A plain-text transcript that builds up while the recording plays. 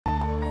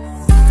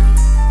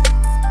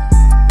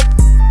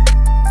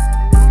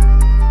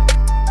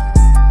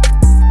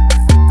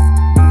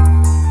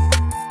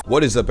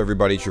What is up,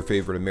 everybody? It's your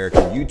favorite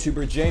American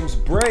YouTuber, James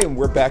Bray, and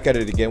we're back at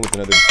it again with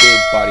another big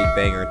body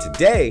banger.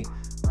 Today,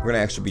 we're going to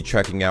actually be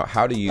checking out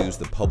how to use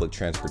the public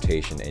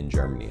transportation in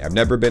Germany. I've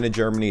never been to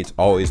Germany. It's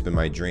always been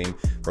my dream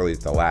for at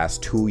least the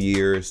last 2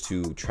 years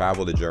to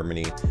travel to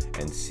Germany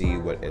and see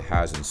what it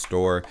has in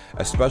store,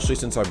 especially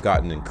since I've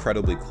gotten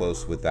incredibly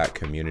close with that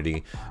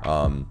community.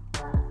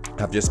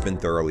 I've just been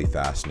thoroughly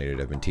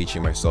fascinated. I've been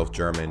teaching myself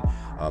German.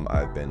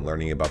 I've been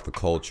learning about the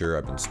culture.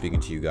 I've been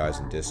speaking to you guys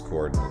in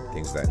Discord and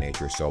things of that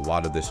nature. So a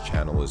lot of this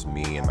channel is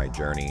me and my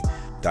journey,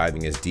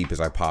 diving as deep as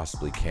I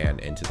possibly can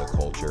into the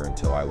culture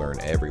until I learn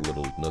every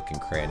little nook and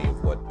cranny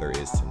of what there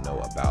is to know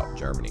about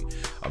Germany.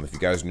 If you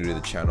guys are new to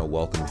the channel,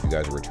 welcome. If you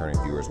guys are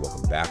returning viewers,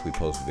 welcome back. We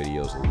post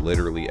videos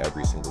literally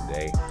every single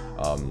day.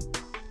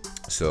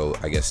 So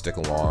I guess stick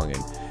along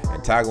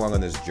and tag along on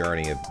this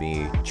journey of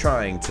me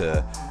trying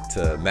to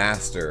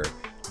master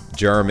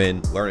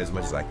German, learn as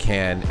much as I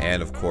can,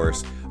 and of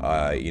course,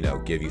 you know,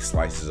 give you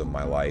slices of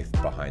my life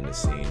behind the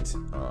scenes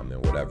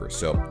and whatever.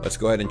 So let's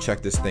go ahead and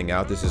check this thing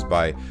out. This is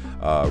by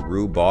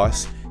Rue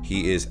Boss.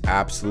 He is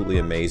absolutely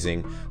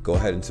amazing. Go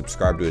ahead and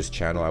subscribe to his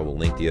channel. I will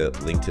link to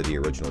the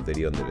original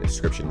video in the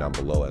description down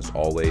below as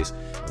always.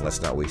 And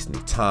let's not waste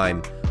any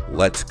time.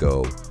 Let's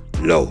go.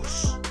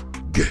 Los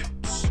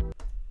geht's.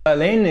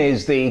 Berlin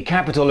is the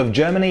capital of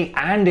Germany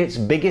and its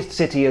biggest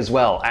city as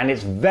well, and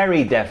it's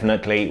very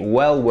definitely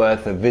well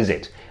worth a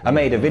visit. I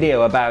made a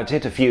video about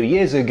it a few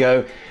years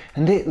ago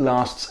and it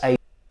lasts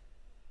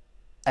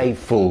a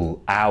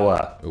full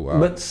hour. Oh, wow.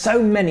 But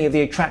so many of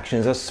the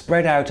attractions are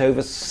spread out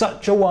over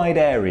such a wide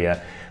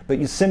area that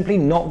you're simply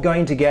not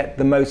going to get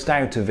the most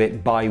out of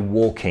it by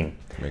walking.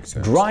 Makes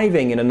sense.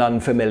 Driving in an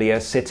unfamiliar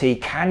city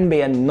can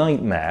be a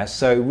nightmare,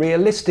 so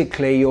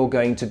realistically you're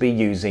going to be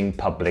using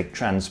public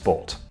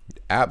transport.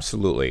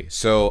 Absolutely.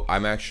 So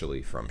I'm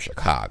actually from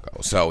Chicago.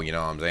 So, you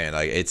know what I'm saying?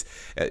 Like, it's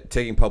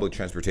taking public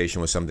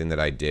transportation was something that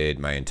I did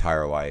my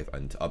entire life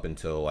up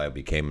until I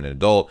became an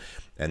adult.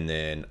 And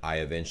then I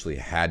eventually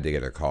had to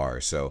get a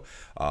car. So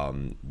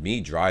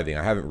me driving,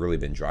 I haven't really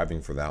been driving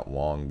for that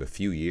long, a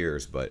few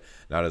years, but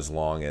not as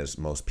long as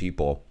most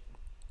people.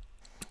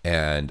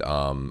 And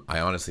I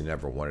honestly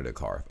never wanted a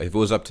car. If it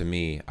was up to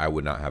me, I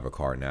would not have a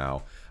car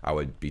now. I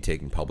would be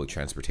taking public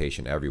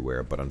transportation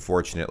everywhere. But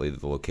unfortunately,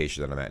 the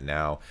location that I'm at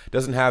now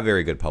doesn't have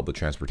very good public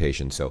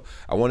transportation. So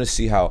I want to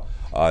see how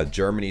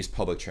Germany's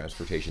public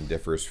transportation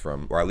differs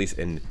from, or at least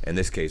in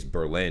this case,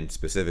 Berlin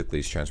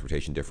specifically's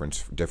transportation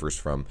differs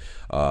from,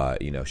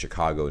 you know,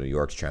 Chicago, New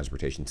York's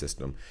transportation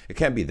system. It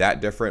can't be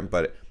that different,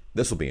 but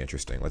this will be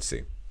interesting. Let's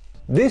see.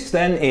 This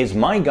then is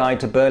my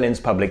guide to Berlin's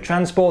public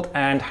transport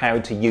and how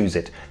to use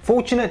it.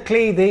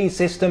 Fortunately, the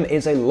system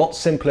is a lot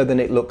simpler than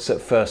it looks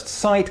at first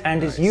sight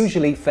and is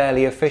usually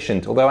fairly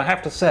efficient, although I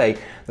have to say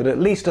that at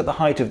least at the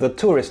height of the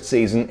tourist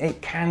season,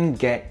 it can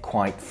get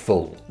quite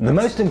full. The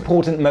most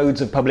important modes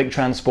of public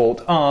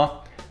transport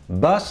are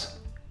bus,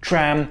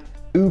 tram,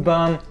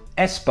 U-Bahn,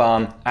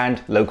 S-Bahn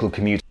and local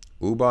commuter.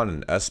 U-Bahn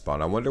and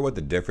S-Bahn. I wonder what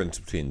the difference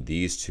between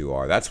these two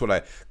are. That's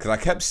what because I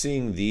kept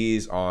seeing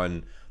these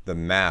on the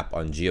map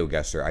on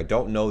GeoGuessr. I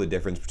don't know the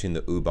difference between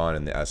the U-Bahn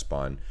and the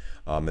S-Bahn,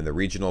 and the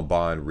regional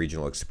Bahn,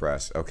 regional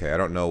express. Okay, I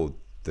don't know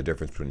the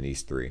difference between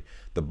these three.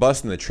 The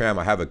bus and the tram,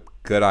 I have a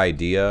good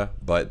idea,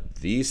 but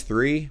these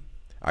three,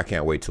 I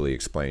can't wait till he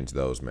explains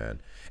those,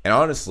 man. And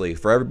honestly,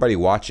 for everybody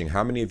watching,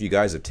 how many of you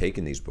guys have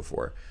taken these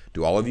before?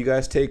 Do all of you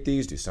guys take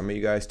these? Do some of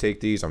you guys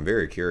take these? I'm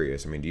very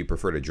curious. I mean, do you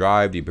prefer to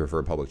drive? Do you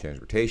prefer public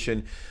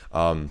transportation?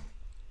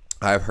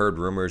 I've heard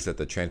rumors that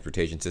the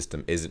transportation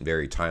system isn't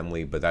very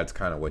timely, but that's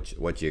kind of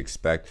what you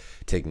expect.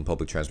 Taking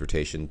public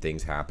transportation,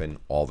 things happen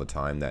all the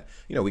time that,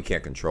 you know, we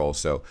can't control.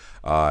 So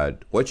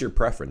what's your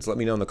preference? Let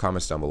me know in the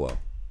comments down below.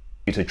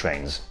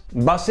 Trains.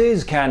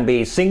 Buses can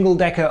be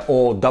single-decker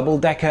or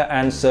double-decker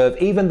and serve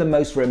even the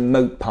most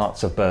remote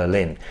parts of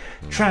Berlin.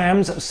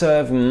 Trams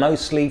serve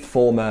mostly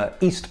former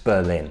East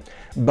Berlin.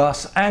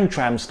 Bus and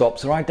tram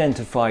stops are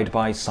identified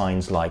by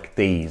signs like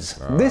these.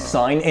 This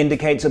sign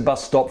indicates a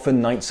bus stop for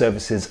night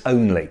services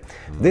only.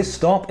 This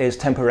stop is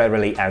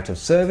temporarily out of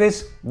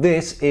service.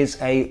 This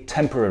is a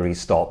temporary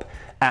stop.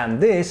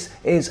 And this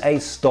is a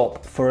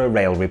stop for a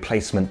rail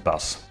replacement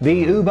bus. The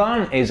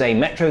U-Bahn is a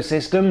metro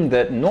system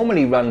that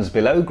normally runs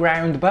below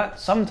ground, but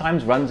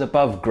sometimes runs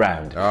above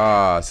ground.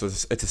 So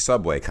it's a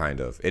subway, kind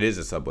of. It is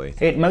a subway.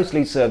 It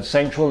mostly serves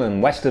central and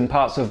western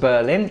parts of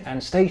Berlin,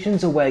 and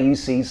stations are where you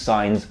see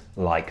signs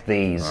like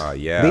these.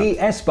 Yeah. The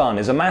S-Bahn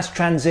is a mass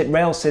transit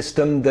rail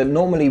system that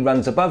normally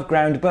runs above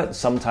ground, but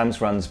sometimes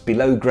runs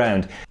below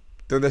ground.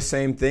 They're the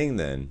same thing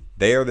then.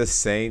 They are the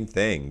same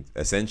thing,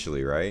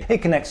 essentially, right?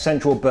 It connects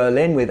central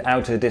Berlin with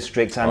outer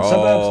districts and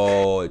suburbs.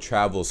 Oh, it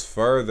travels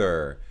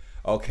further.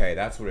 Okay,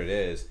 that's what it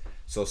is.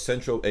 So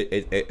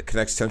it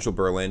connects central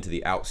Berlin to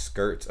the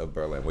outskirts of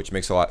Berlin, which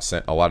makes a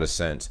lot of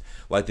sense.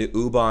 Like the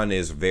U-Bahn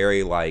is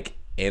very like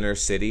inner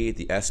city,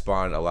 the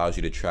S-Bahn allows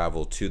you to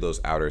travel to those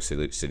outer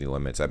city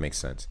limits. That makes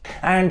sense.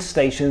 And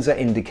stations are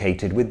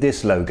indicated with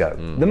this logo.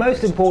 The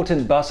most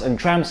important bus and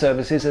tram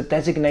services are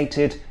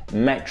designated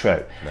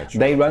Metro.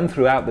 They run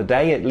throughout the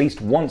day at least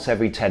once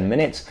every 10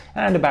 minutes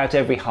and about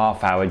every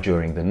half hour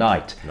during the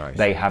night. Nice.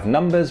 They have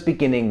numbers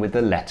beginning with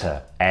the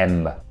letter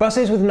M.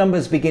 Buses with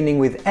numbers beginning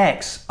with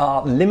X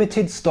are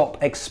limited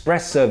stop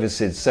express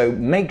services, so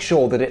make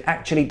sure that it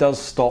actually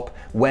does stop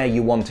where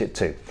you want it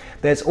to.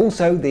 There's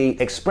also the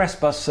express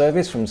bus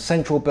service from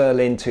central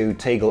Berlin to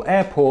Tegel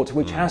Airport,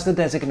 which has the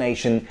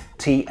designation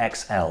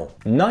TXL.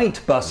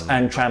 Night bus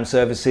and tram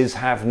services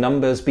have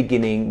numbers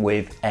beginning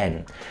with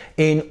N.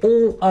 In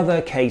all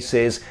other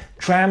cases,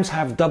 trams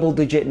have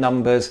double-digit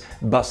numbers,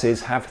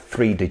 buses have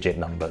three-digit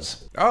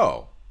numbers.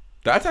 Oh,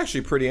 that's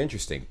actually pretty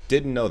interesting.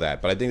 Didn't know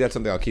that, but I think that's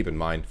something I'll keep in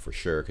mind for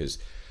sure, because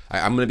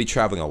I'm going to be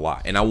traveling a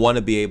lot, and I want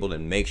to be able to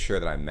make sure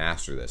that I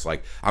master this.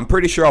 Like, I'm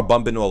pretty sure I'll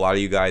bump into a lot of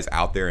you guys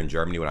out there in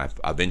Germany when I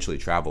eventually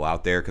travel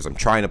out there, because I'm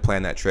trying to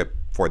plan that trip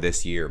for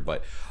this year,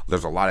 but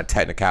there's a lot of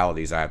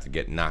technicalities I have to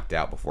get knocked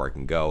out before I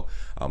can go.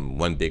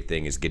 One big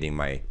thing is getting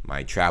my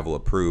travel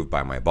approved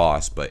by my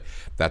boss, but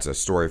that's a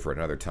story for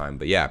another time.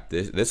 But yeah,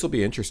 this will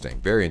be interesting,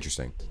 very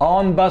interesting.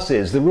 On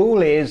buses, the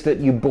rule is that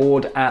you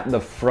board at the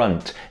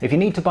front. If you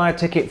need to buy a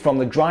ticket from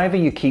the driver,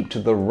 you keep to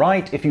the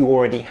right. If you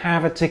already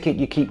have a ticket,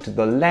 you keep to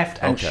the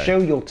left and show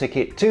your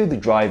ticket to the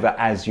driver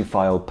as you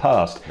file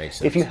past. Makes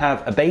sense. If you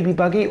have a baby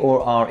buggy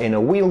or are in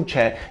a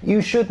wheelchair,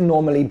 you should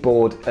normally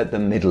board at the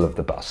middle of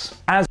the bus.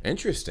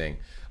 Interesting.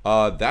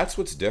 That's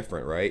what's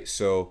different, right?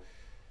 So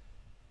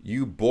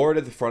you board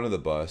at the front of the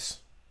bus,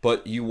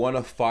 but you want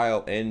to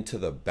file into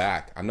the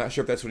back. I'm not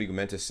sure if that's what you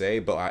meant to say,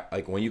 but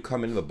like when you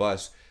come into the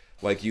bus,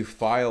 like you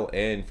file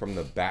in from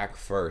the back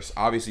first.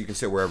 Obviously, you can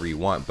sit wherever you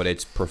want, but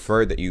it's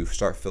preferred that you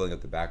start filling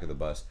up the back of the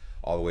bus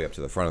all the way up to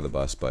the front of the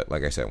bus. But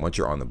like I said, once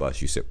you're on the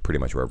bus, you sit pretty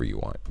much wherever you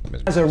want.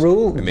 As a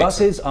rule,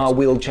 buses are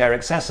wheelchair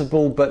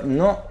accessible, but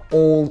not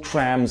all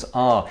trams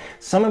are.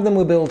 Some of them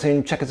were built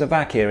in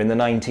Czechoslovakia in the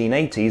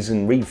 1980s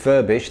and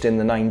refurbished in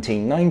the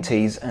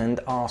 1990s and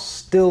are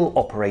still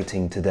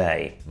operating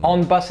today.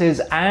 On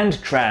buses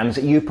and trams,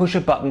 you push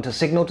a button to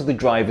signal to the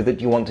driver that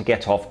you want to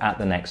get off at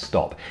the next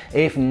stop.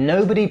 If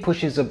nobody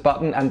pushes a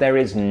button and there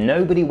is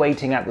nobody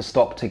waiting at the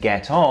stop to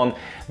get on,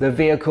 the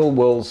vehicle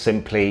will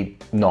simply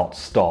not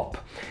stop.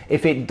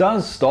 If it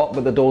does stop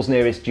but the doors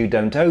nearest you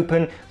don't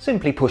open,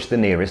 simply push the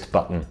nearest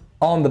button.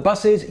 On the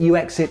buses, you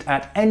exit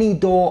at any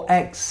door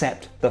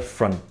except the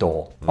front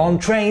door. On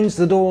trains,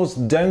 the doors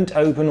don't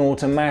open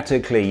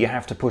automatically. You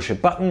have to push a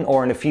button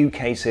or in a few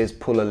cases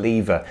pull a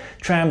lever.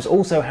 Trams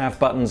also have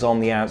buttons on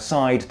the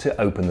outside to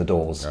open the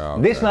doors.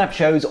 This map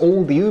shows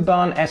all the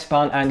U-Bahn,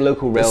 S-Bahn and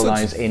local rail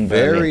lines in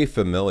Berlin. Very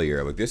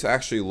familiar. Like, this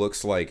actually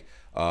looks like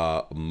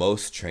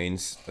most train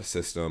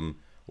system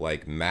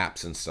like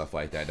maps and stuff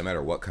like that, no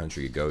matter what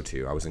country you go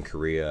to. I was in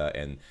Korea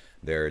and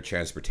their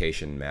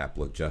transportation map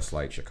looked just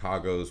like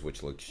Chicago's,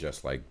 which looks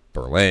just like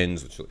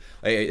Berlin's, which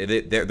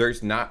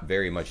there's not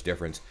very much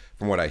difference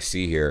from what I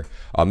see here.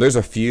 There's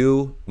a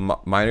few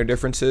minor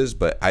differences,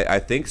 but I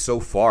think so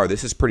far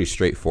this is pretty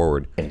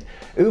straightforward.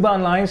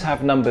 U-Bahn lines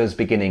have numbers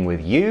beginning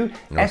with U,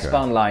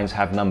 S-Bahn lines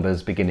have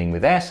numbers beginning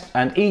with S,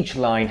 and each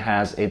line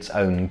has its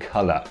own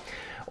color.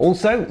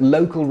 Also,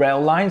 local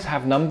rail lines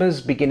have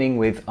numbers beginning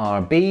with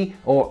RB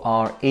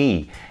or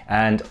RE,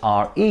 and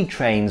RE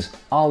trains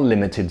are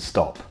limited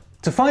stop.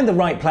 To find the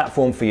right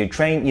platform for your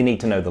train, you need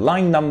to know the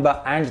line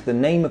number and the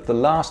name of the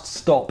last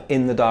stop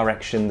in the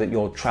direction that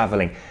you're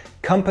traveling.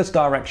 Compass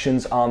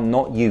directions are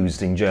not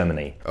used in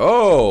Germany.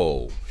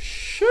 Oh,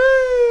 sheesh.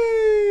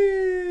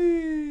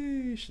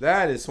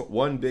 That is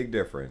one big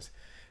difference.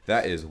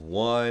 That is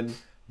one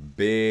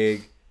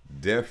big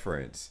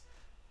difference.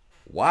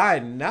 Why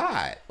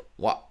not?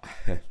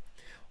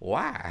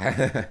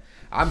 Why?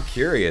 I'm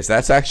curious.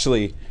 That's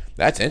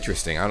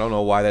interesting. I don't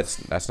know why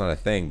that's not a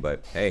thing,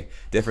 but hey,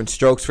 different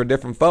strokes for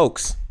different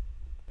folks.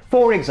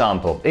 For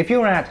example, if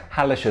you're at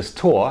Hallisches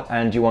Tor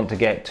and you want to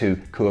get to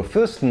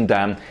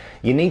Kurfürstendamm,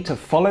 you need to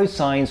follow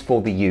signs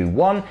for the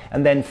U1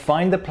 and then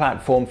find the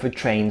platform for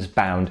trains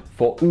bound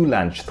for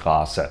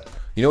Ulandstraße.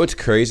 You know what's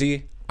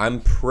crazy?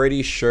 I'm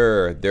pretty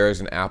sure there's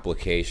an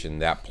application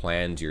that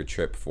plans your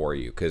trip for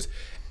you, because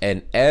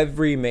in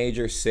every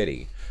major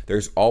city,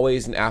 there's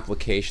always an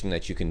application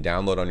that you can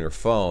download on your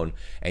phone,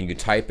 and you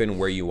type in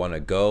where you want to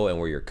go and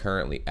where you're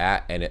currently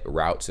at, and it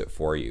routes it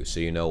for you. So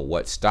you know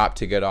what stop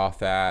to get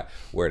off at,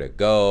 where to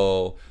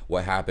go,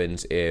 what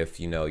happens if,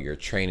 you know, your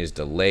train is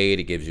delayed.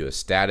 It gives you a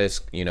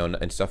status, you know,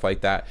 and stuff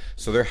like that.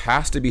 So there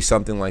has to be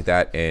something like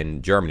that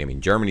in Germany. I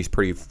mean, Germany's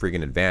pretty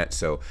freaking advanced.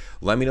 So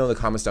let me know in the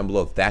comments down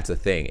below if that's a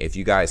thing. If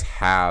you guys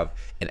have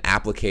an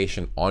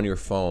application on your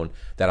phone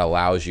that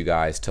allows you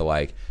guys to,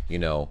 like, you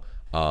know,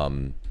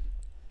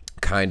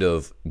 kind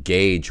of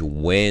gauge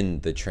when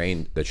the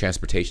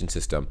transportation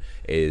system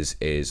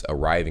is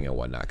arriving and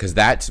whatnot, because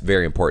that's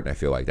very important. I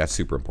feel like that's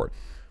super important.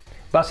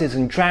 Buses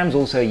and trams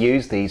also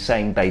use the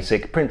same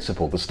basic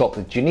principle. The stop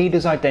that you need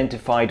is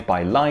identified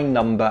by line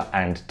number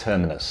and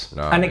terminus.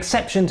 An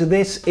exception to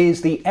this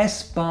is the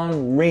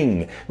S-Bahn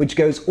Ring, which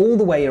goes all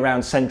the way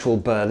around central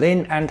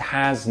Berlin and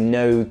has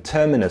no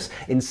terminus.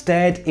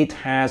 Instead, it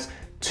has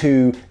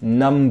two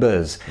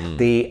numbers.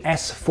 The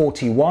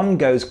S41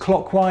 goes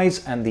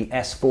clockwise and the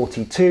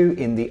S42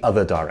 in the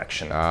other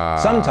direction.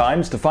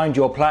 Sometimes to find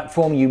your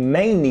platform you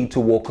may need to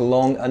walk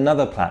along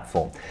another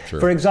platform.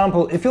 For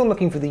example, if you're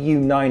looking for the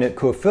U9 at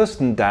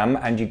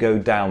Kurfürstendamm and you go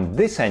down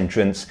this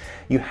entrance,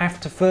 you have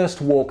to first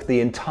walk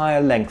the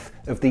entire length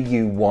of the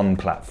U1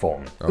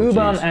 platform.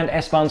 U-Bahn and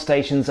S-Bahn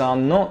stations are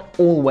not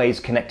always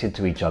connected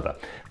to each other.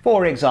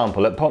 For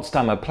example, at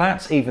Potsdamer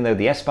Platz, even though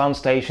the S-Bahn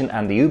station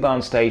and the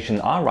U-Bahn station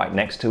are right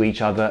next to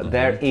each other,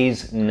 there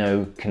is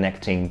no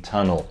connecting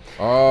tunnel.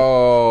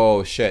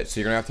 Oh, shit. So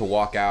you're going to have to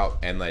walk out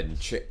and like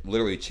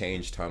literally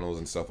change tunnels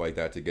and stuff like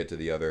that to get to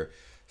the other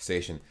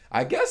station.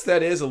 I guess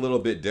that is a little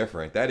bit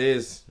different. That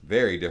is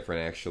very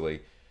different,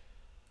 actually.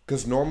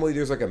 Because normally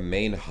there's like a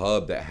main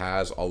hub that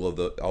has all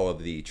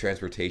of the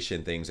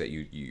transportation things that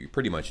you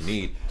pretty much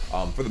need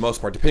for the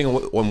most part, depending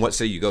on what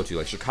city you go to.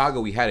 Like Chicago,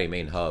 we had a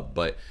main hub,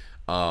 but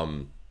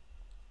and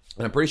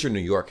I'm pretty sure New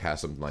York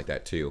has something like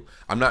that too.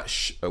 I'm not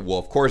well,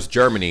 of course,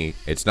 Germany,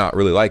 it's not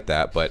really like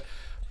that, but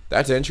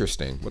that's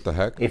interesting. What the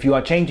heck? If you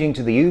are changing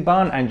to the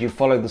U-Bahn and you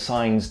follow the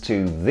signs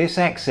to this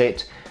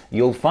exit,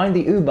 you'll find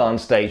the U-Bahn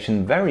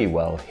station very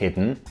well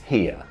hidden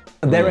here.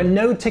 There are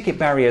no ticket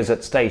barriers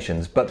at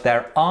stations, but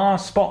there are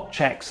spot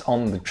checks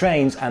on the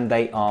trains and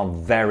they are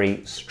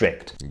very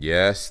strict.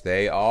 Yes,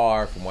 they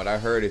are. From what I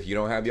heard, if you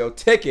don't have your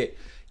ticket,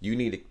 you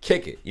need to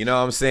kick it. You know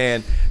what I'm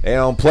saying? They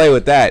don't play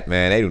with that,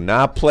 man. They do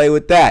not play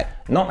with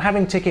that. Not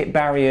having ticket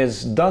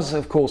barriers does,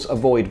 of course,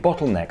 avoid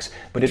bottlenecks,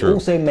 but it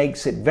also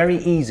makes it very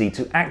easy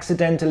to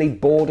accidentally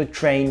board a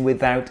train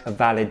without a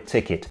valid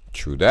ticket.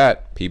 True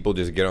that. People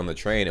just get on the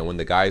train, and when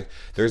the guys,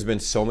 there's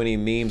been so many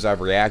memes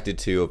I've reacted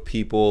to of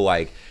people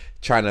like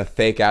trying to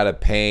fake out of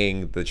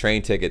paying the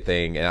train ticket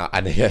thing, and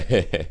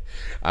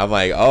I'm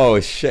like, oh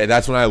shit.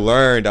 That's when I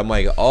learned. I'm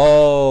like,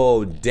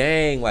 oh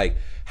dang, like,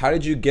 how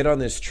did you get on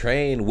this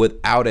train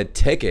without a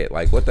ticket?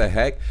 Like, what the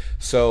heck?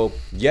 So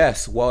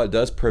yes, while it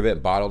does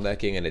prevent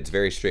bottlenecking and it's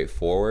very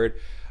straightforward,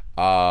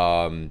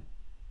 the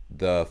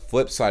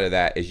flip side of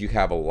that is you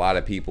have a lot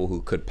of people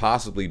who could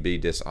possibly be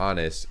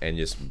dishonest and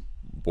just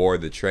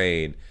board the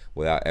train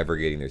without ever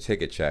getting their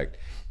ticket checked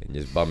and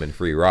just bumming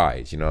free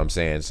rides. You know what I'm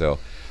saying? So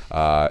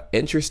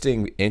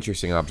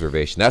interesting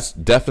observation. That's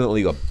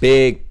definitely a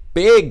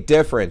big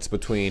difference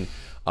between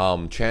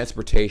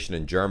transportation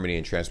in Germany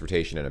and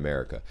transportation in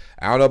America.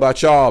 I don't know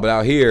about y'all, but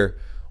out here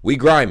we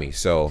grimy.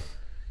 So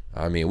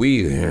I mean,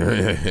 we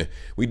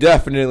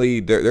definitely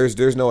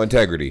there's no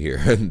integrity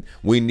here.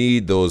 We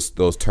need those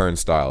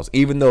turnstiles,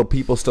 even though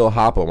people still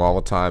hop them all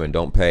the time and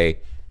don't pay.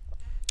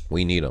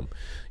 We need them,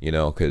 you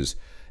know, because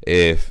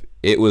if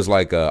it was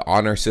like a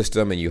honor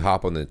system and you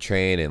hop on the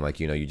train and like,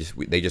 you know,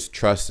 they just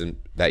trust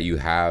that you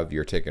have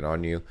your ticket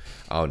on you.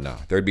 Oh no,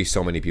 there'd be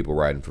so many people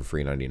riding for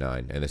free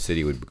 99 and the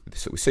city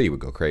would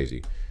go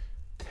crazy.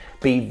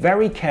 Be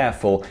very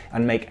careful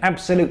and make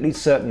absolutely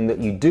certain that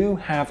you do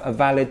have a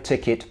valid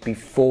ticket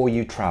before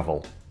you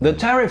travel. The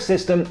tariff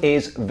system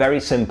is very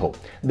simple.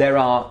 There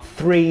are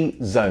 3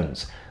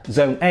 zones.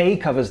 Zone A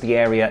covers the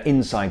area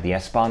inside the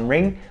S-Bahn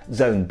ring,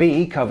 Zone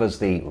B covers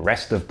the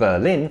rest of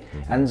Berlin,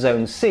 and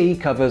Zone C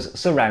covers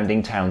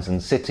surrounding towns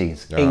and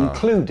cities,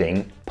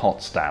 including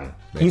Potsdam.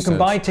 You can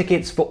buy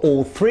tickets for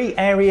all 3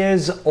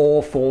 areas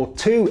or for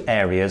 2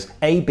 areas,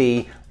 A,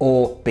 B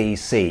or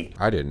BC.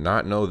 I did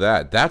not know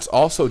that. That's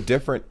also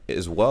different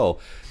as well.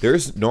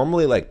 There's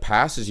normally like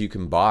passes you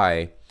can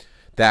buy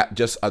that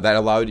just that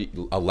allow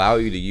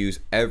you to use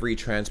every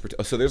transport.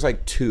 So there's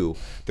like 2.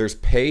 There's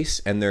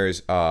PACE and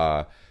there's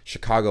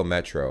Chicago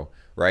Metro,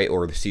 right?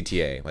 Or the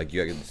CTA, like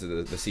you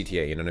the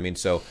CTA, you know what I mean?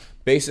 So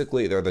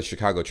basically they're the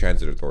Chicago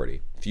Transit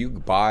Authority. If you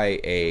buy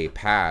a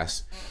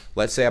pass,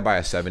 let's say I buy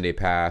a 7-day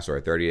pass or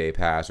a 30-day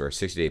pass or a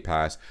 60-day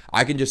pass,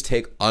 I can just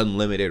take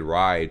unlimited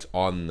rides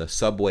on the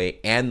subway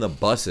and the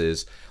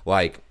buses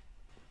like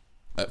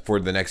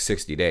for the next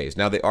 60 days.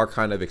 Now they are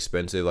kind of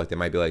expensive, like they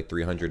might be like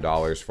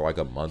 $300 for like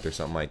a month or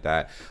something like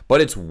that, but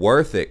it's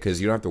worth it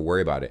because you don't have to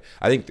worry about it.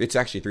 I think it's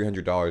actually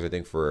 $300 I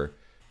think for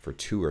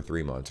 2 or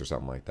 3 months or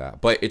something like that.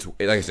 But it's,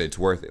 like I said, it's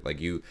worth it.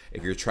 Like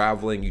if you're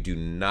traveling, you do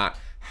not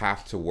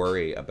have to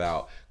worry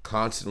about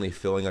constantly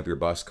filling up your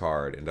bus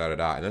card and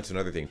da-da-da. And that's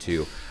another thing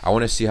too. I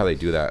want to see how they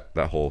do that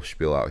whole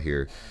spiel out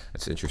here.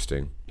 That's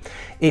interesting.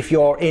 If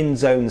you're in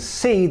Zone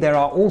C, there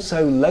are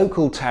also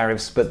local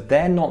tariffs, but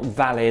they're not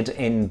valid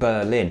in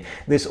Berlin.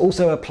 This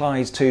also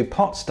applies to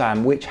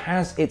Potsdam, which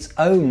has its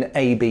own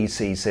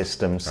ABC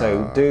system,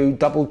 so do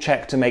double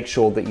check to make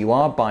sure that you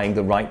are buying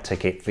the right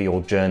ticket for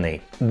your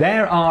journey.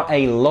 There are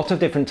a lot of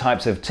different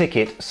types of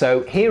ticket,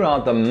 so here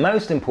are the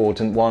most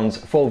important ones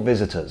for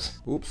visitors.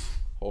 Oops,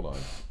 hold on. I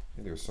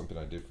think there was something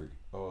I did for...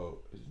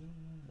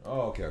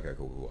 Oh, okay,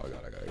 cool. I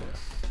got it,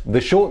 yeah. The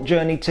short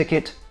journey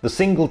ticket, the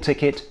single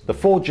ticket, the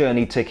 4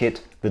 journey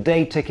ticket, the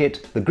day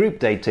ticket, the group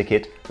day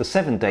ticket, the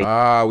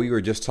 7-day. We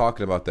were just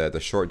talking about that.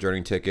 The short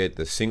journey ticket,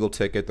 the single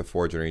ticket, the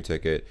 4 journey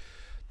ticket.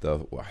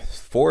 The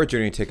 4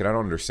 journey ticket, I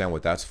don't understand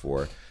what that's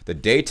for. The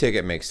day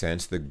ticket makes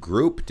sense. The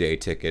group day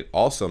ticket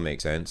also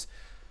makes sense.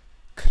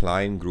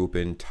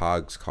 Kleingruppen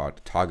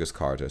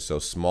Tageskarte, so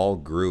small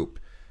group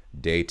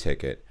day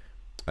ticket,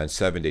 and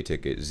 7-day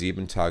ticket,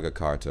 7 Tage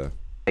Karte.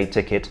 Day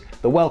ticket,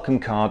 the welcome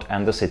card,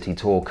 and the city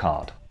tour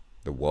card.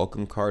 The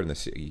welcome card and the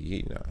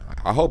city.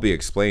 I hope he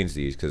explains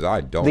these because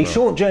I don't know. The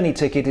short journey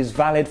ticket is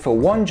valid for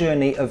one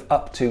journey of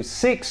up to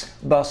 6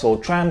 bus or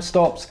tram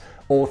stops,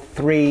 or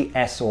 3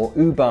 S or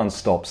U-Bahn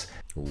stops.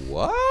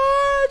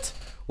 What?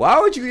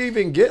 Why would you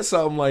even get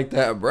something like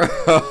that, bro?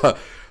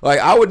 Like,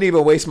 I wouldn't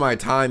even waste my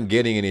time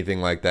getting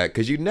anything like that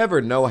because you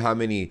never know how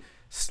many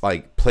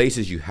like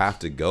places you have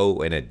to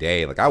go in a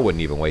day. Like, I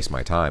wouldn't even waste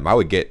my time. I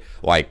would get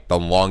like the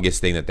longest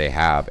thing that they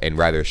have and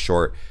rather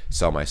short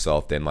sell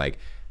myself than like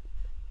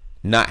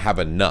not have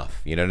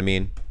enough. You know what I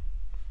mean?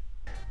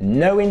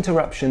 No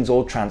interruptions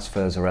or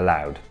transfers are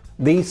allowed.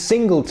 The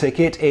single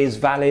ticket is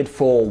valid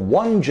for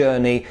one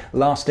journey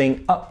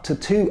lasting up to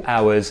 2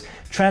 hours.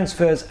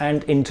 Transfers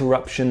and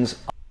interruptions.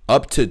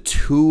 Up to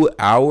 2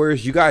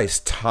 hours? You guys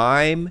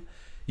time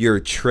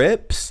your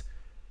trips?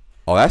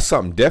 Oh, that's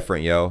something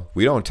different, yo.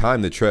 We don't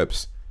time the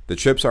trips. The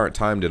trips aren't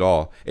timed at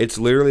all. It's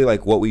literally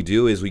like what we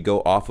do is we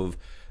go off of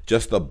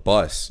just the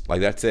bus.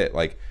 Like, that's it.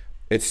 Like,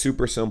 it's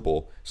super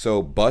simple.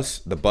 So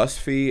the bus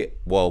fee,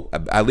 well,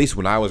 at least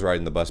when I was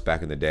riding the bus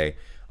back in the day,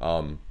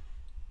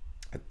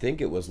 I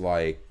think it was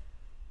like,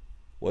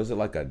 was it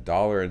like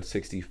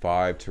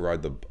 $1.65 to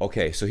ride the,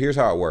 okay, so here's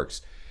how it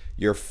works.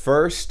 Your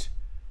first,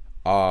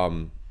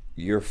 okay,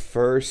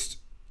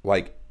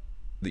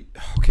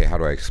 how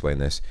do I explain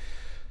this?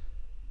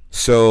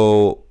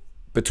 So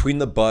between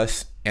the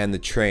bus and the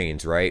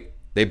trains, right,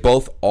 they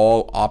both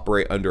all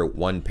operate under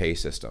one pay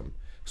system.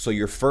 So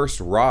your first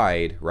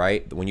ride,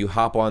 right, when you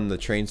hop on the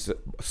train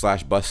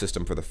 / bus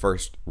system for the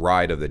first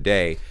ride of the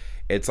day,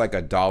 it's like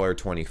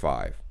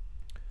 $1.25.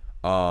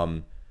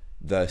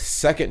 The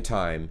second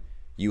time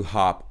you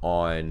hop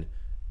on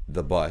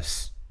the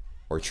bus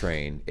or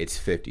train, it's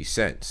 50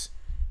 cents.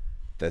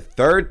 The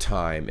third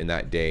time in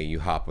that day you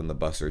hop on the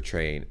bus or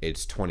train,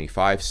 it's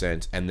 25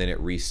 cents, and then it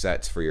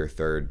resets for your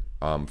third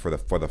for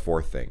the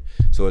fourth thing.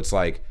 So it's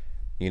like,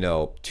 you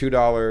know,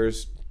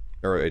 $2,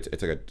 or it's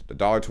like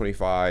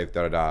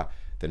 $1.25,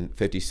 then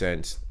 50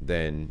 cents,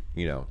 then,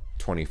 you know,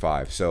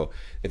 25. So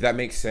if that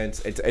makes sense,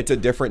 it's a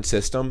different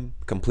system,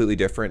 completely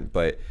different,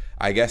 but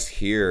I guess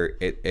here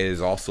it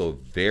is also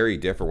very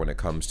different when it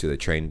comes to the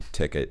train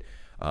ticket,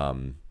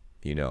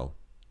 you know,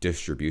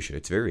 distribution.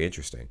 It's very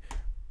interesting.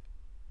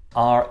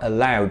 Are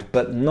allowed,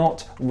 but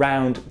not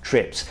round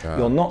trips.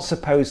 You're not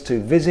supposed to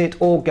visit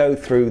or go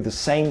through the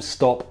same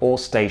stop or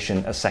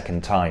station a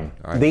second time.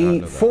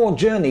 The 4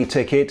 journey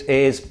ticket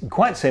is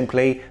quite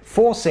simply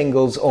 4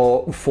 singles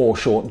or 4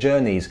 short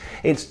journeys.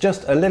 It's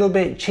just a little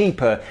bit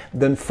cheaper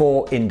than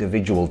 4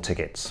 individual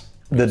tickets.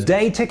 The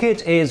day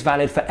ticket is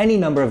valid for any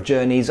number of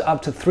journeys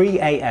up to 3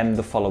 a.m.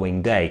 the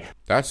following day.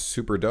 That's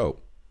super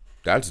dope.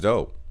 That's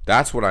dope.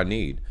 That's what I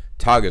need.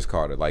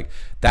 Tageskarte, like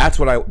that's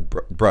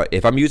what bro,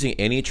 if I'm using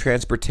any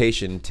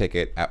transportation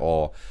ticket at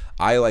all,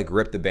 I like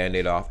rip the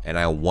band-aid off and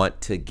I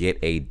want to get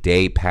a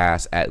day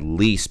pass at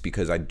least,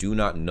 because I do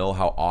not know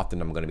how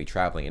often I'm going to be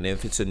traveling. And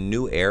if it's a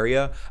new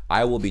area,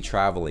 I will be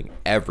traveling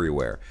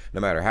everywhere,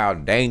 no matter how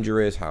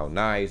dangerous, how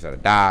nice,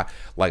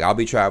 like I'll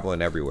be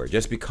traveling everywhere,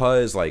 just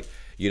because, like,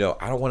 you know,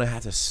 I don't want to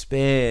have to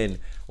spend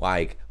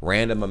like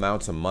random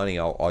amounts of money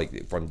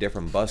like from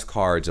different bus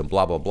cards and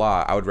blah, blah,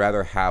 blah. I would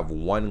rather have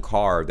one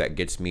card that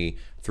gets me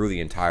through the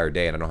entire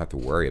day and I don't have to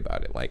worry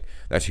about it. Like,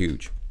 that's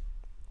huge.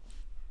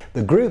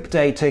 The group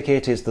day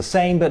ticket is the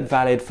same but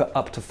valid for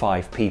up to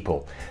 5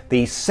 people.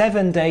 The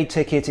 7-day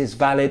ticket is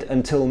valid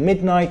until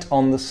midnight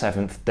on the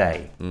 7th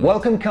day.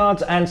 Welcome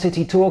cards and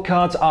city tour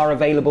cards are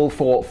available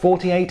for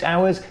 48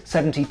 hours,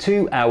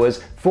 72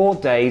 hours, 4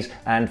 days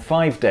and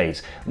 5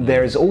 days.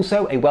 There is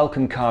also a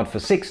welcome card for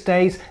 6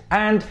 days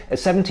and a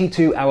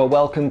 72-hour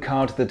welcome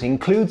card that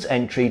includes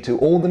entry to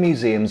all the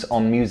museums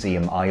on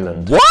Museum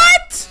Island.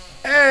 What?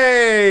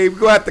 Hey, we're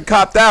gonna have to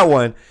cop that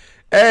one.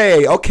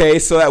 Hey, okay,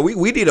 so that we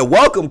need a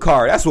welcome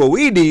card. That's what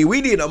we need. We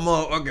need a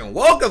motherfucking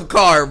welcome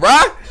card,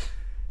 bruh.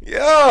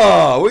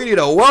 Yo, we need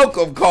a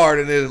welcome card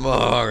in this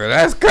motherfucker.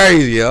 That's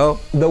crazy, yo.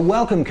 The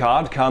welcome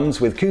card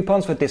comes with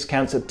coupons for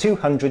discounts at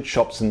 200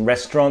 shops and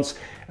restaurants,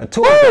 a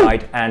tour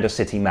guide, and a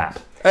city map.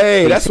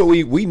 Hey, that's what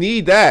we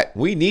need. That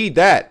we need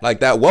that, like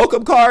that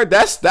welcome card.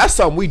 That's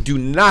something we do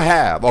not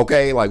have.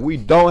 Okay, like we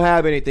don't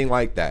have anything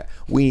like that.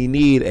 We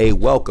need a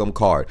welcome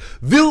card.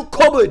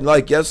 Willkommen,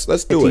 like, yes,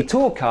 let's do it. The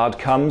tour card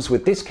comes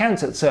with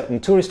discounts at certain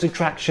tourist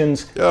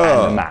attractions and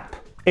a map.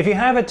 If you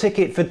have a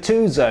ticket for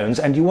 2 zones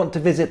and you want to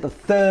visit the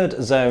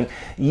 3rd zone,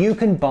 you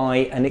can buy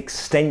an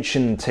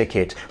extension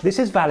ticket. This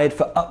is valid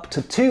for up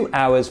to 2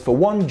 hours for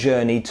one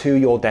journey to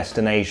your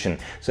destination.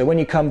 So when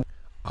you come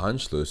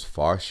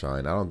Anschlussfahrschein.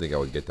 I don't think I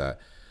would get that.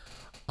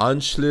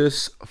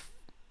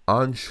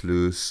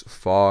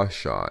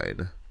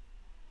 Anschlussfahrschein.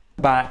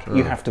 back,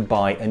 you have to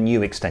buy a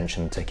new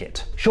extension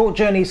ticket. Short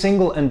journey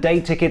single and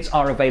day tickets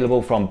are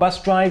available from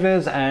bus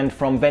drivers and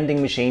from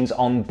vending machines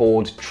on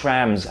board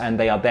trams, and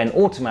they are then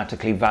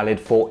automatically valid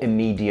for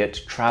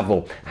immediate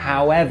travel.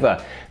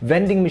 However,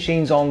 vending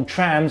machines on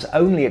trams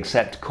only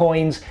accept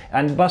coins,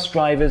 and bus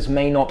drivers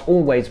may not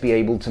always be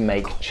able to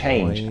make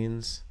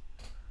change.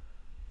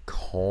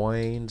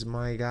 Coins,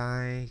 my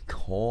guy.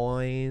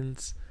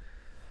 Coins.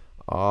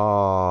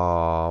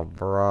 Oh,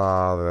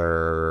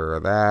 brother.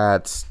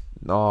 That's...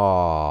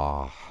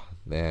 Oh,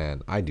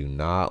 man. I do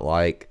not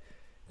like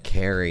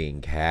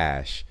carrying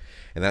cash.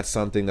 And that's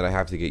something that I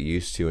have to get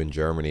used to in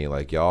Germany.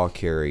 Like, y'all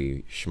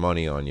carry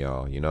shmoney on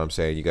y'all. You know what I'm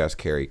saying? You guys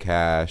carry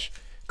cash,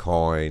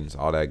 coins,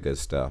 all that good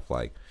stuff.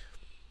 Like,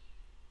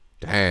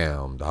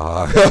 damn,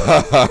 dog.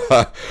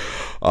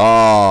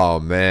 Oh,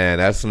 man.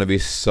 That's going to be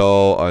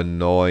so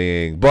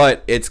annoying.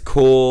 But it's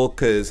cool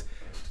because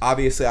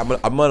obviously I'm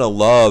gonna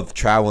love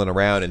traveling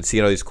around and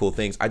seeing all these cool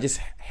things.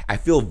 I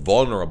feel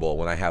vulnerable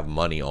when I have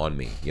money on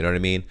me. You know what I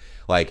mean?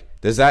 Like,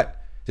 can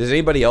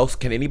anybody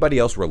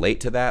else relate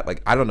to that?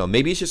 Like, I don't know.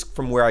 Maybe it's just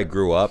from where I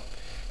grew up.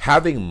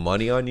 Having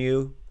money on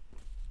you,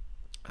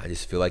 I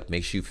just feel like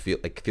makes you feel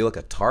like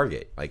a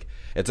target. Like,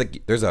 it's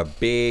like there's a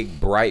big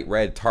bright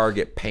red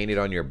target painted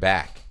on your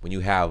back when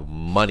you have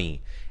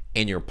money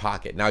in your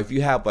pocket. Now, if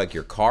you have like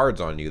your cards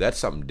on you, that's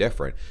something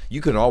different.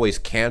 You can always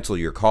cancel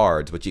your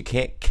cards, but you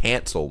can't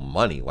cancel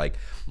money. Like,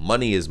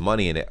 money is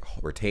money and it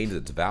retains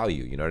its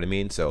value. You know what I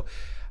mean? So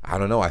I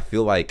don't know. I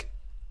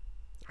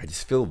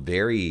just feel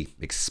very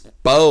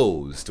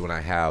exposed when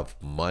I have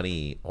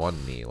money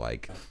on me.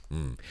 Like,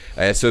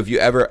 And so if you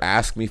ever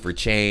ask me for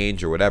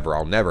change or whatever,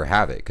 I'll never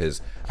have it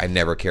because I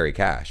never carry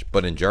cash.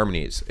 But in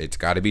Germany, it's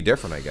got to be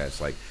different, I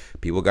guess. Like,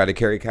 people got to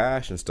carry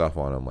cash and stuff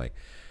on them. Like,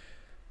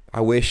 I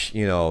wish,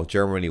 you know,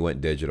 Germany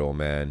went digital,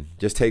 man.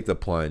 Just take the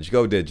plunge.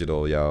 Go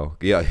digital, yo.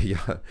 Yeah.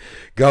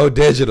 Go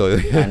digital.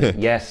 And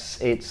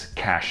yes, it's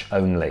cash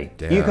only.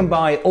 Damn. You can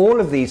buy all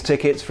of these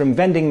tickets from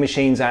vending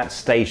machines at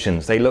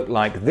stations. They look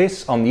like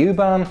this on the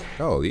U-Bahn.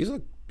 Oh, these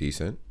look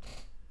decent.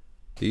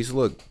 These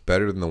look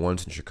better than the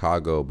ones in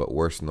Chicago, but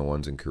worse than the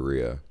ones in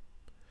Korea.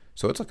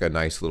 So it's like a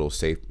nice little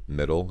safe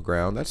middle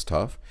ground. That's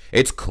tough.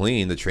 It's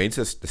clean. The train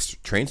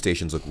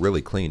stations look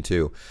really clean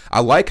too. I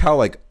like how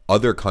like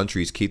other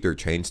countries keep their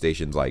train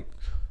stations like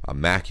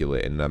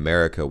immaculate. In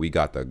America, we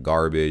got the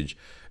garbage,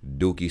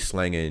 dookie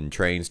slinging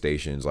train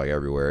stations like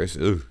everywhere.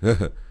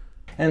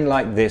 And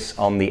like this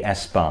on the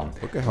S-Bahn.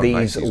 Look at how These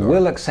nice these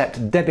will are.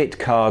 accept debit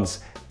cards,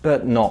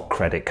 but not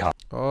credit cards.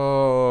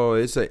 Oh,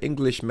 it's an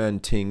Englishman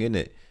thing,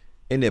 innit?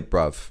 Innit,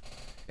 bruv?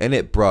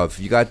 Innit, bruv?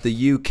 You got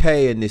the UK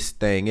in this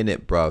thing,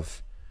 innit,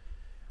 bruv?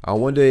 I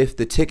wonder if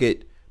the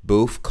ticket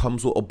booth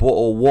comes with a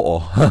bottle of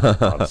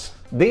water.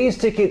 These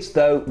tickets,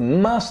 though,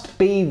 must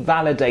be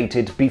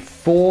validated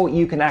before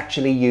you can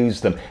actually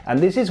use them, and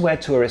this is where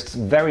tourists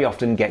very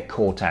often get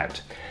caught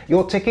out.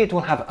 Your ticket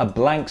will have a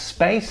blank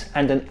space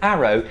and an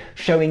arrow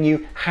showing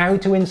you how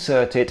to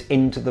insert it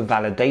into the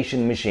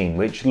validation machine,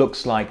 which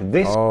looks like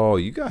this. Oh,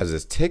 you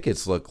guys'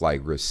 tickets look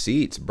like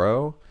receipts,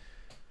 bro.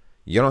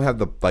 You don't have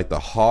the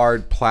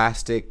hard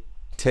plastic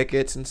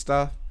tickets and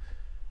stuff?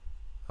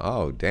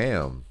 Oh,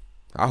 damn.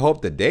 I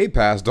hope the day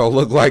pass don't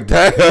look like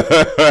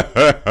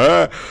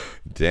that.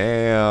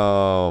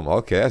 Damn.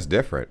 Okay, that's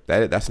different.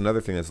 That's another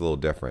thing that's a little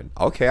different.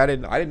 Okay, I did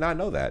not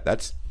know that.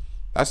 That's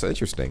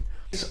interesting.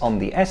 On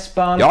the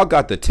S-Bahn. Y'all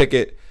got the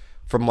ticket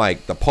from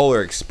like the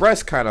Polar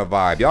Express kind of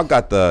vibe. Y'all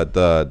got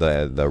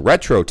the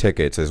retro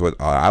tickets is what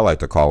I like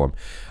to call them.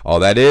 Oh,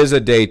 that is a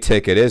day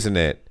ticket, isn't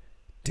it?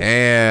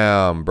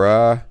 Damn,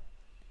 bruh.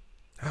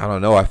 I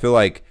don't know. I feel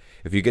like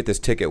if you get this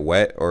ticket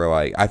wet, or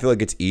like, I feel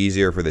like it's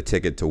easier for the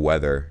ticket to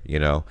weather, you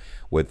know,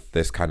 with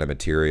this kind of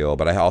material.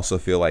 But I also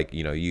feel like,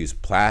 you know, you use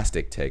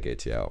plastic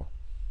tickets, yo.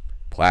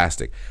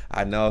 Plastic.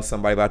 I know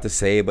somebody about to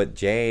say, but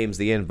James,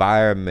 the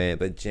environment.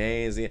 But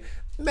James,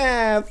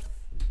 man,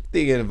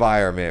 the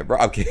environment, bro.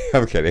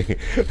 I'm kidding.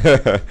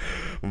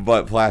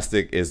 But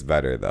plastic is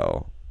better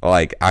though.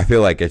 Like, I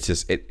feel like it's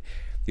just you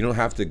don't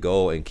have to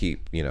go and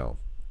keep, you know,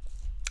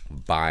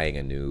 buying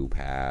a new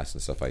pass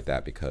and stuff like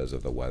that because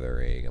of the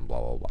weathering and blah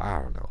blah blah.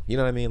 I don't know. You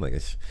know what I mean? Like,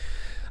 it's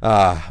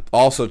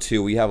also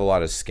too, we have a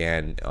lot of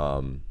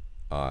scanning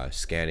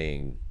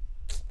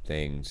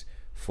things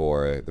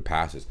for the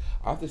passes.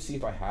 I'll have to see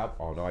if I have.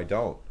 Oh no, I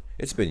don't.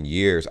 It's been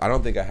years. I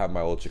don't think I have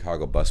my old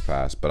Chicago bus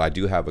pass, but I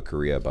do have a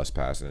Korea bus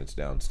pass and it's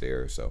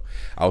downstairs. So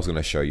I was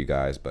gonna show you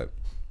guys, but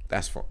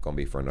that's gonna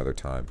be for another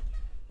time.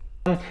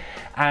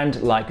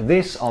 And like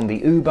this on the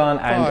U-Bahn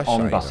and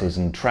on buses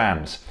and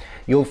trams.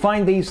 You'll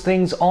find these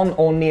things on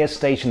or near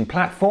station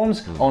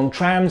platforms, on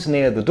trams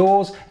near the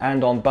doors,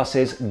 and on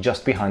buses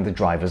just behind the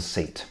driver's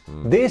seat.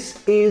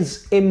 This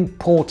is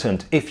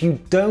important. If you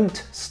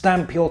don't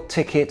stamp your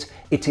ticket,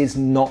 it is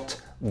not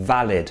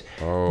valid.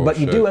 But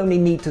you do only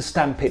need to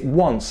stamp it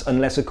once,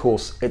 unless of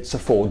course it's a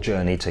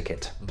 4-journey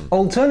ticket.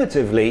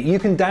 Alternatively, you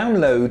can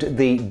download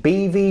the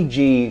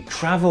BVG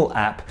travel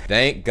app.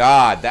 Thank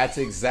God. That's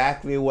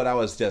exactly what I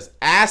was just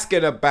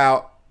asking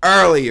about.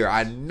 earlier.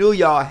 I knew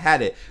y'all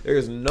had it.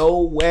 There's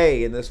no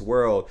way in this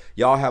world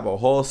y'all have a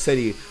whole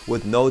city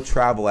with no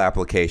travel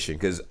application,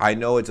 because I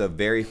know it's a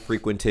very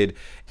frequented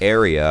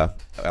area.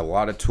 A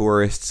lot of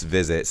tourists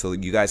visit, so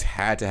you guys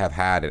had to have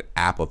had an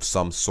app of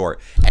some sort,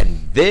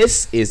 and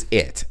this is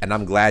it. And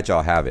I'm glad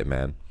y'all have it,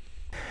 man.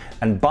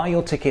 And buy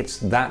your tickets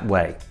that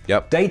way.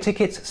 Yep. Day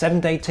tickets,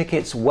 7-day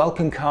tickets,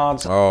 welcome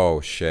cards. Oh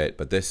shit!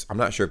 But this, I'm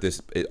not sure if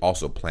this, it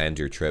also plans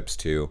your trips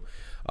too.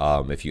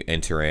 If you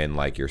enter in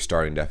like your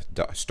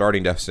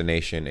starting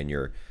destination and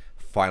your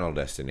final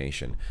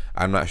destination,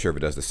 I'm not sure if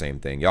it does the same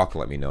thing. Y'all can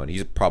let me know, and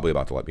he's probably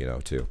about to let me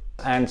know too.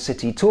 And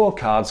city tour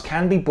cards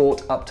can be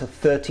bought up to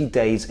 30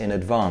 days in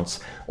advance.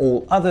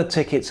 All other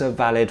tickets are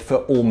valid for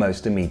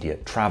almost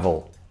immediate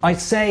travel. I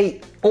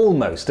say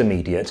almost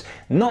immediate.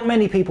 Not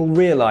many people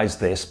realise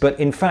this, but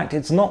in fact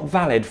it's not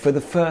valid for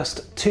the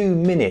first 2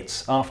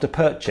 minutes after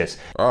purchase.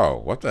 Oh,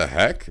 what the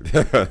heck?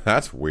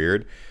 That's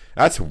weird.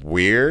 That's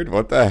weird.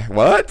 What?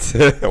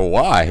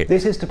 Why?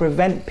 This is to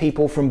prevent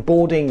people from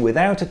boarding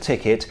without a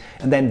ticket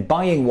and then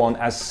buying one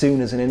as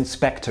soon as an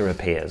inspector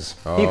appears.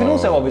 You can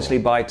also obviously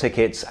buy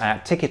tickets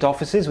at ticket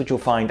offices, which you'll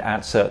find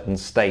at certain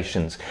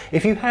stations.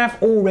 If you have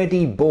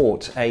already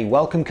bought a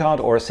welcome card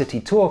or a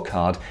city tour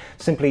card,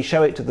 simply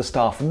show it to the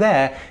staff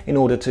there in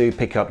order to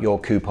pick up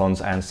your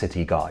coupons and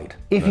city guide.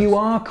 If you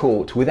are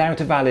caught without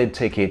a valid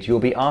ticket, you'll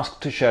be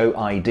asked to show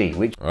ID,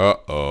 which...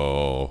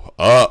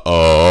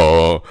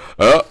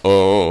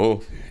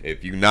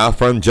 If you're not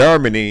from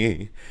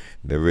Germany,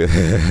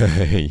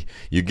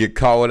 you get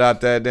caught without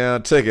that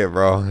damn ticket,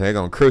 bro. They're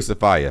gonna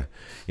crucify you.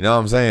 You know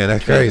what I'm saying?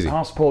 That's crazy. A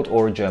passport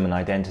or a German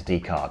identity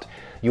card.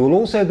 You will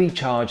also be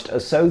charged a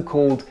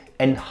so-called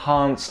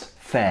enhanced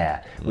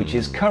fare, which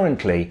is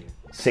currently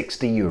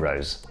 60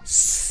 euros.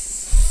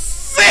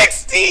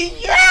 60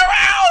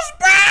 euros,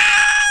 bro!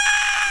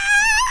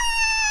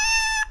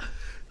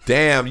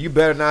 Damn, you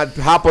better not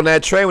hop on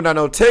that train without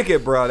no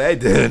ticket, bro.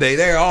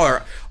 They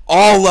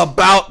all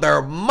about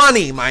their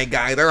money, my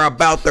guy. They're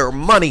about their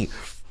money.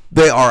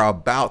 They are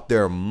about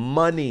their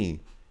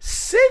money.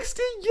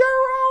 60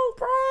 euro,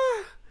 bro.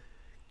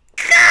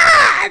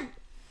 God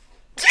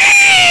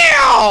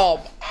damn!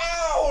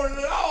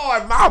 Oh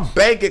Lord, my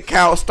bank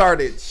account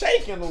started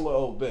shaking a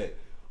little bit.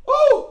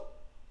 Woo!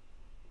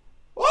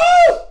 Woo!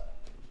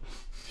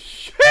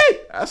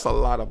 Shit, that's a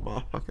lot of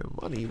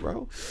motherfucking money,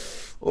 bro.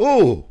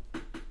 Ooh.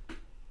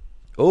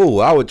 Ooh,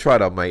 I would try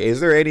to make. Is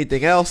there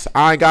anything else?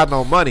 I ain't got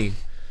no money.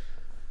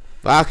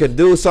 I could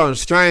do something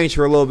strange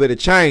for a little bit of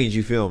change,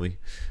 you feel me?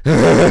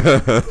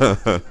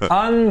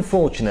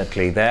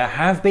 Unfortunately, there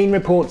have been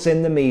reports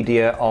in the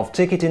media of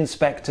ticket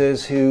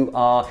inspectors who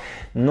are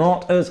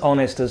not as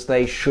honest as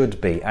they should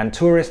be, and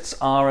tourists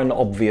are an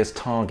obvious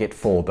target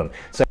for them.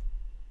 So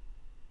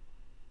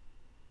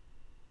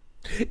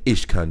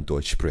Ich kann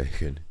Deutsch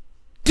sprechen.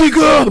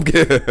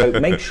 So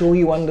make sure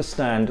you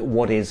understand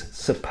what is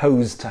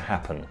supposed to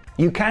happen.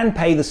 You can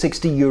pay the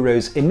 60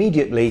 euros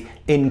immediately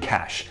in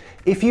cash.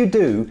 If you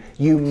do,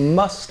 you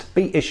must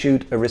be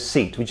issued a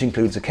receipt, which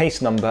includes a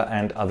case number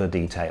and other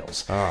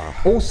details.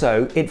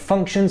 Also, it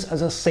functions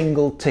as a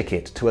single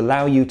ticket to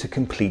allow you to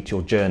complete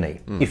your journey.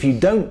 If you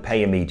don't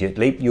pay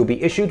immediately, you'll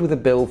be issued with a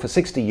bill for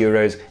 60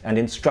 euros and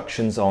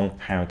instructions on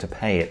how to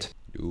pay it.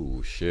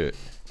 Ooh, shit.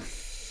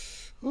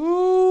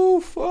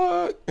 Ooh,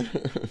 fuck.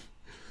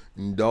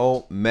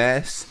 Don't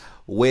mess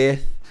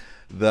with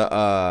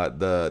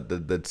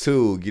the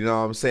tube, you know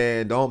what I'm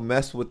saying? Don't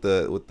mess with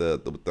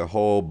the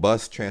whole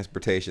bus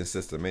transportation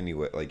system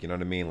anyway. Like, you know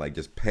what I mean? Like,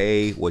 just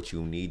pay what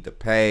you need to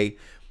pay.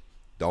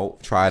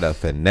 Don't try to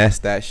finesse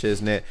that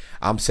shiznit.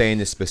 I'm saying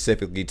this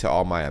specifically to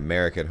all my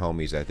American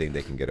homies that think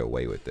they can get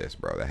away with this,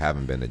 bro, that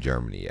haven't been to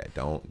Germany yet.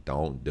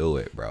 Don't do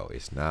it, bro.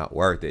 It's not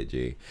worth it,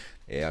 G.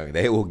 Yeah,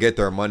 they will get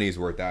their money's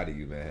worth out of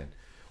you, man.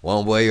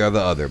 One way or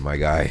the other, my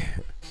guy.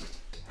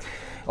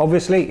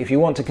 Obviously, if you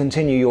want to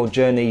continue your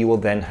journey, you will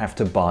then have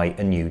to buy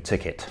a new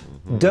ticket.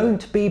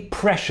 Don't be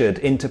pressured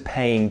into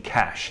paying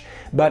cash,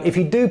 but if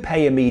you do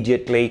pay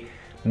immediately,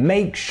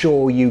 make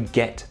sure you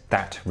get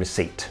that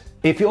receipt.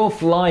 If you're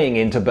flying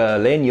into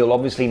Berlin, you'll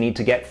obviously need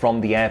to get from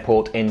the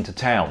airport into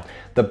town.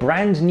 The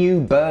brand new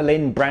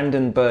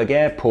Berlin-Brandenburg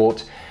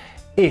Airport,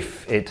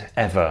 if it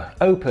ever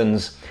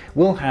opens,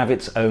 will have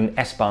its own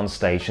S-Bahn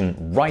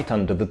station right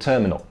under the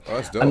terminal. Oh,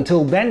 that's dope.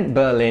 Until then,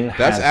 Berlin has...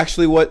 That's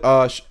actually what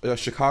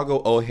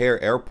Chicago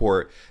O'Hare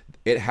Airport,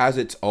 it has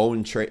its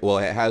own train. Well,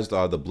 it has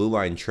the Blue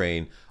Line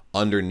train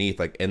underneath,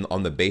 like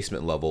on the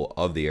basement level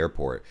of the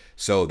airport.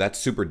 So that's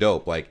super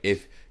dope. Like,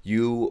 if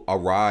you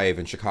arrive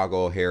in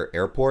Chicago O'Hare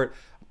Airport,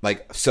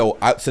 like, so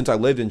since I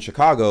lived in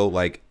Chicago,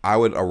 like, I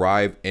would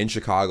arrive in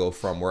Chicago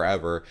from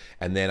wherever,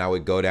 and then I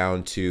would go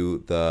down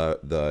to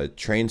the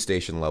train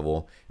station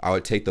level. I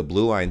would take the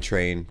Blue Line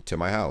train to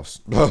my house.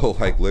 Bro,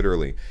 like,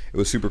 literally, it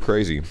was super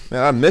crazy.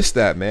 Man, I missed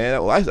that,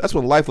 man. That's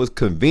when life was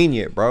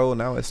convenient, bro.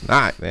 Now it's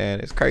not,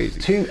 man. It's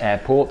crazy. Two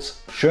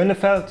airports,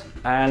 Schönefeld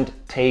and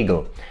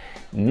Tegel.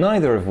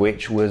 neither of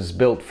which was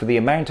built for the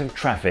amount of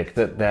traffic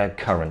that they're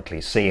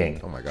currently seeing.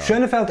 Oh my God.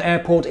 Schönefeld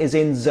Airport is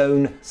in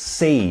Zone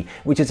C,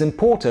 which is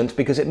important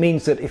because it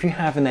means that if you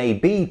have an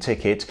AB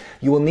ticket,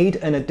 you will need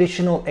an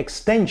additional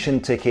extension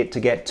ticket to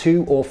get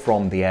to or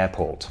from the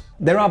airport.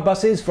 There are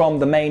buses from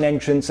the main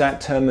entrance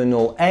at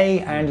Terminal A,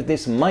 and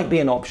this might be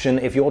an option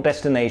if your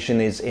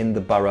destination is in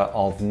the borough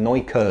of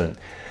Neukölln.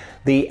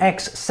 The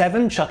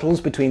X7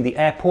 shuttles between the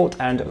airport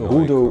and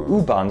Rudow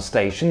U-Bahn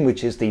station,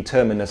 which is the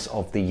terminus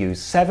of the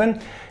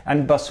U7,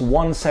 and bus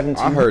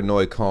 170. I heard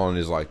Neukölln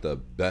is like the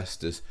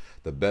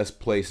best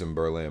place in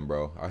Berlin,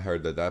 bro. I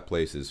heard that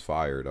place is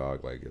fire,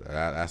 dog. Like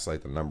that's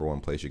like the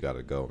 #1 place you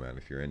gotta go, man.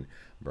 If you're in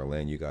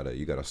Berlin, you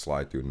gotta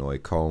slide through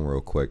Neukölln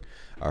real quick.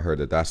 I heard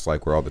that's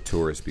like where all the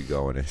tourists be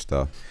going and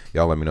stuff.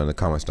 Y'all let me know in the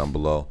comments down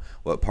below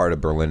what part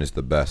of Berlin is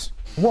the best.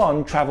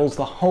 One travels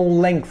the whole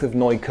length of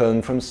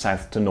Neukölln from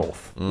south to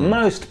north.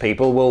 Most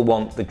people will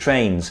want the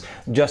trains.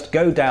 Just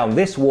go down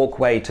this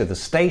walkway to the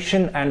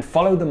station and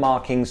follow the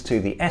markings to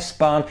the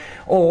S-Bahn,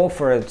 or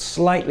for a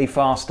slightly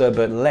faster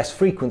but less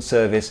frequent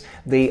service,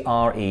 the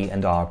RE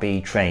and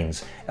RB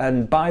trains.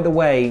 And by the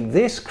way,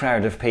 this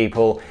crowd of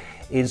people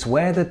is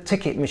where the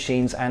ticket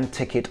machines and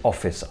ticket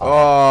office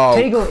are.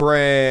 Oh,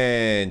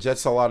 cringe.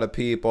 That's a lot of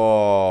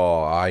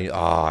people.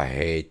 I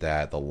hate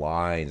that. The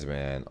lines,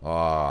 man.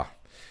 Oh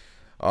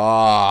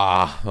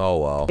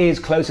well. Is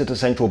closer to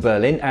central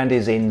Berlin and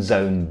is in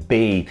Zone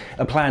B.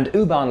 A planned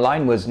U-Bahn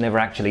line was never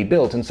actually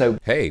built, and so...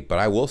 Hey, but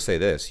I will say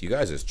this. You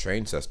guys'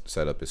 train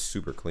setup is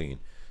super clean.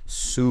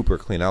 Super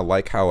clean. I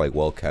like how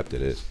well kept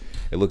it is.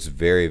 It looks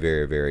very,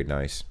 very, very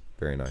nice.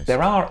 Very nice.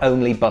 There are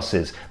only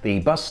buses. The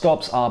bus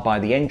stops are by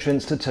the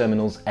entrance to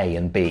terminals A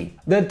and B.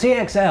 The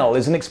TXL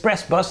is an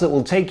express bus that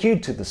will take you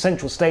to the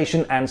central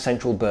station and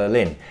central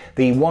Berlin.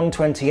 The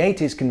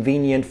 128 is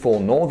convenient for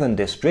northern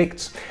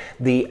districts.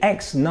 The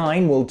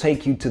X9 will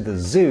take you to the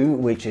zoo,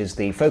 which is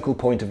the focal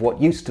point of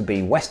what used to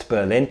be West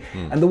Berlin,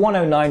 and the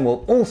 109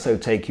 will also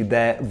take you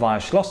there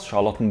via Schloss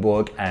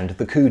Charlottenburg and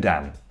the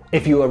Kudamm.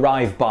 If you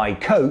arrive by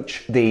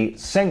coach, the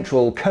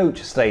central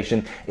coach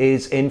station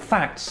is in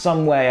fact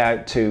somewhere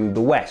out to the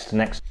west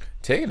next.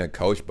 Taking a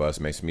coach bus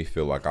makes me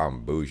feel like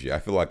I'm bougie. I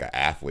feel like an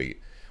athlete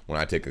when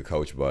I take a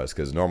coach bus,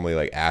 because normally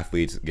like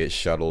athletes get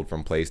shuttled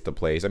from place to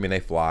place. I mean,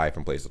 they fly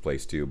from place to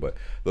place too, but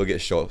they'll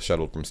get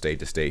shuttled from state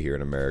to state here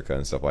in America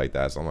and stuff like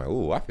that. So I'm like,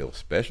 ooh, I feel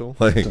special.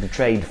 To the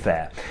trade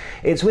fair.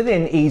 It's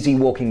within easy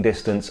walking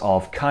distance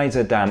of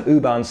Kaiserdamm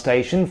U-Bahn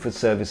station for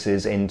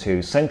services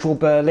into central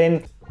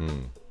Berlin.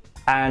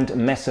 And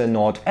Messe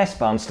Nord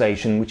S-Bahn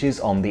station, which is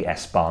on the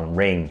S-Bahn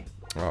ring.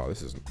 Oh,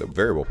 this is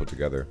very well put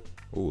together.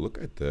 Oh,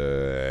 look at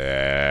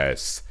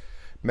this.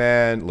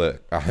 Man,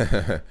 look.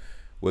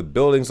 With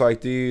buildings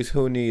like these,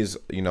 who needs,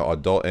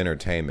 adult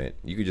entertainment?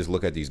 You could just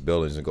look at these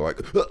buildings and go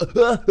like...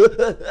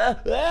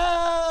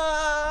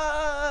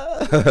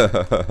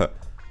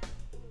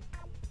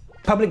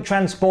 Public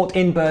transport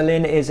in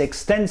Berlin is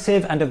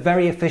extensive and a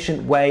very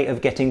efficient way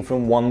of getting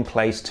from one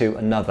place to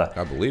another.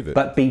 I believe it.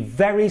 But be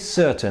very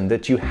certain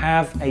that you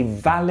have a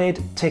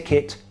valid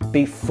ticket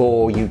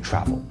before you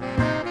travel.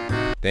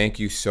 Thank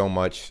you so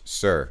much,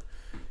 sir.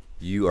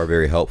 You are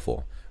very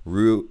helpful.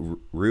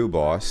 Rue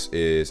Boss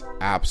is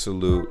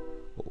absolute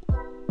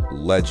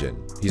legend.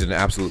 He's an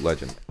absolute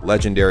legend.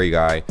 Legendary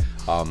guy.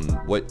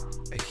 What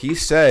he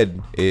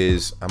said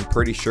is, I'm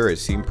pretty sure it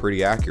seemed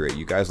pretty accurate.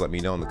 You guys let me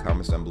know in the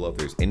comments down below if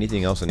there's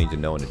anything else I need to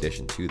know in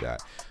addition to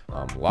that.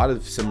 A lot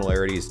of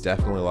similarities,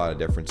 definitely a lot of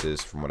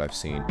differences from what I've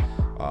seen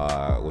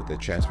with the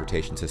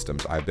transportation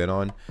systems I've been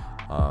on.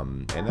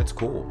 And that's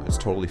cool. It's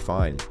totally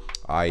fine.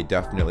 I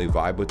definitely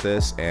vibe with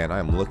this, and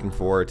I'm looking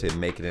forward to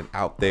making it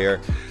out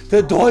there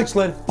to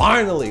Deutschland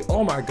finally.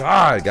 Oh my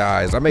God,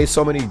 guys. I made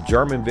so many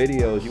German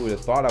videos. You would have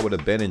thought I would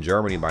have been in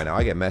Germany by now.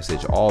 I get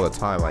messaged all the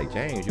time like,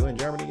 James, you in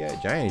Germany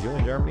yet? James, you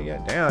in Germany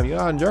yet? Damn, you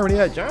not in Germany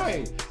yet?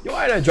 James, you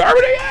ain't in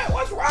Germany yet?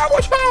 What's wrong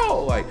with you?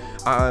 Like,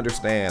 I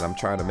understand. I'm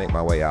trying to make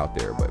my way out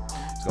there, but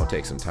it's going to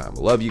take some time.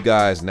 I love you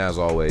guys, and as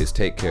always,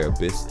 take care.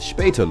 Bis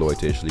später,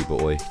 Leute. Ich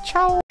liebe euch.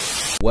 Ciao.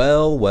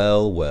 Well,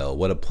 well, well,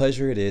 what a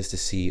pleasure it is to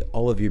see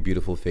all of your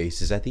beautiful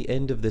faces at the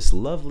end of this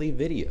lovely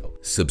video.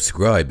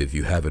 Subscribe if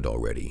you haven't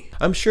already.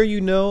 I'm sure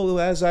you know,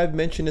 as I've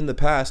mentioned in the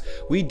past,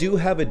 we do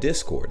have a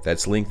Discord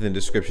that's linked in the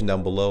description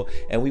down below,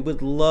 and we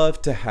would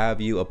love to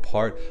have you a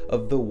part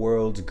of the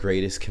world's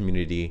greatest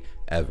community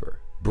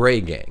ever,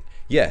 Bray Gang.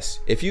 Yes,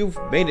 if you've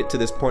made it to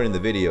this point in the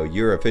video,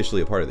 you're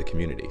officially a part of the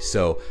community.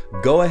 So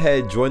go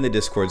ahead, join the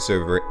Discord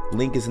server.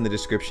 Link is in the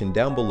description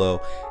down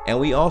below. And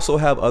we also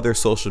have other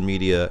social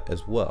media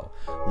as well,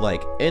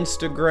 like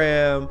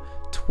Instagram,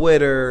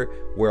 Twitter.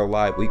 We're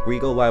live. We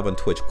go live on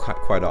Twitch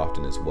quite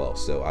often as well.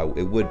 So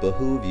it would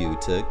behoove you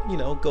to,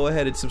 go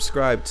ahead and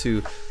subscribe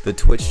to the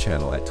Twitch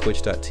channel at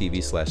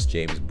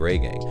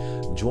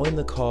twitch.tv/JamesBrayGang. Join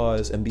the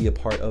cause and be a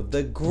part of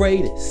the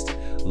greatest,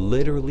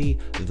 literally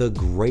the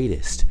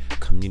greatest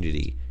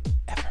community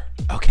ever.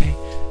 Okay,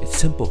 it's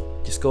simple.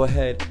 Just go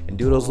ahead and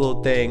do those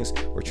little things.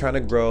 We're trying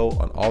to grow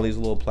on all these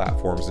little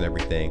platforms and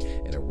everything,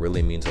 and it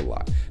really means a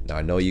lot. Now,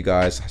 I know you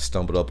guys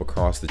stumbled up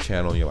across the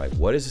channel and you're like,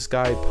 what does this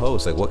guy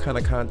post? Like, what kind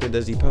of content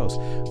does he post?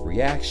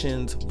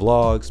 Reactions,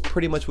 vlogs,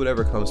 pretty much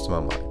whatever comes to my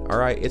mind. All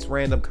right, it's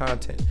random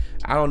content.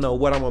 I don't know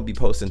what I'm gonna be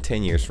posting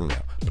 10 years from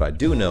now, but I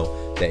do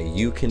know that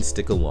you can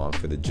stick along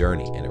for the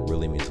journey, and it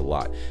really means a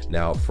lot.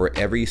 Now, for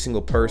every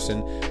single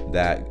person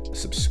that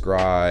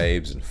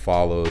subscribes and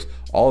follows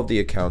all of the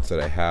accounts that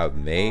I have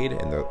made,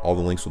 and all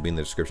the links will be in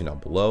the description down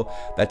below,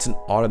 that's an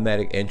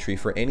automatic entry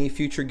for any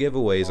future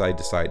giveaways I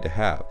decide to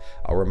have.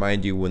 I'll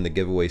remind you when the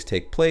giveaways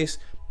take place,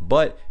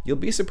 but you'll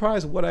be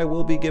surprised what I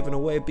will be giving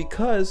away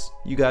because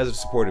you guys have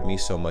supported me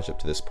so much up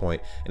to this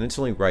point, and it's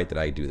only right that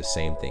I do the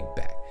same thing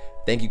back.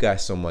 Thank you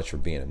guys so much for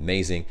being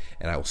amazing,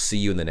 and I will see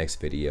you in the next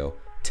video.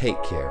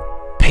 Take care.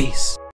 Peace.